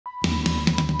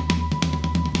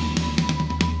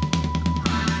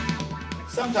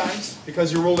sometimes,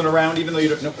 because you're rolling around, even though you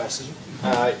don't,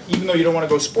 even though you don't want to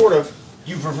go sportive,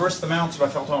 you've reversed the mount. Tu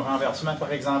vas faire ton renversement,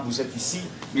 par exemple. Vous êtes ici,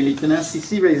 mais les tenaces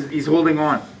ici, he's holding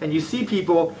on. And you see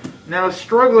people now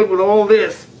struggling with all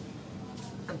this,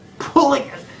 pulling,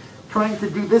 trying to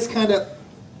do this kind of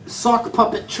sock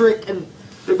puppet trick, and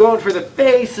they're going for the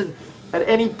face, and at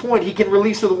any point he can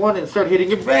release with one and start hitting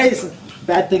your face, and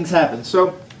bad things happen.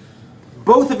 So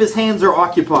both of his hands are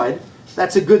occupied.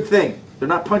 That's a good thing. They're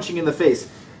not punching in the face.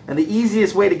 And the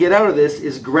easiest way to get out of this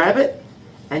is grab it,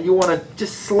 and you want to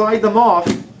just slide them off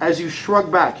as you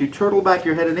shrug back. You turtle back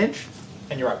your head an inch,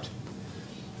 and you're out.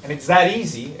 And it's that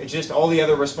easy. It's just all the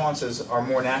other responses are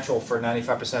more natural for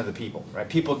 95% of the people, right?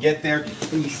 People get there,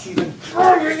 and you see them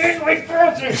throwing in like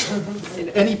that.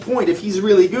 At any point, if he's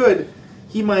really good,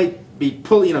 he might be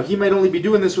pulling, he might only be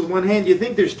doing this with one hand. You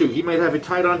think there's two. He might have it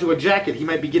tied onto a jacket. He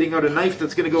might be getting out a knife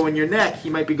that's going to go in your neck. He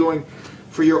might be going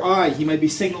for your eye. He might be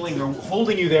signaling or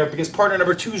holding you there because partner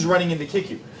number 2 is running in to kick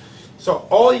you. So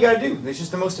all you got to do, it's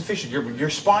just the most efficient. Your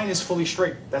spine is fully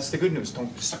straight. That's the good news.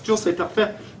 Don't c'est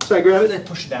parfait. So I grab it and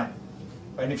push it down.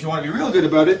 And if you want to be real good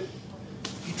about it,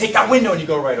 you take that window and you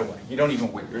go right away. You don't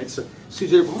even wait, right? So push,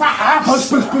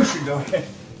 you go.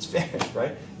 It's finished,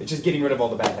 right? It's just getting rid of all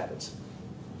the bad habits.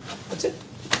 That's it.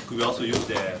 Could we also use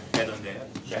the head on the head?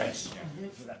 Yes.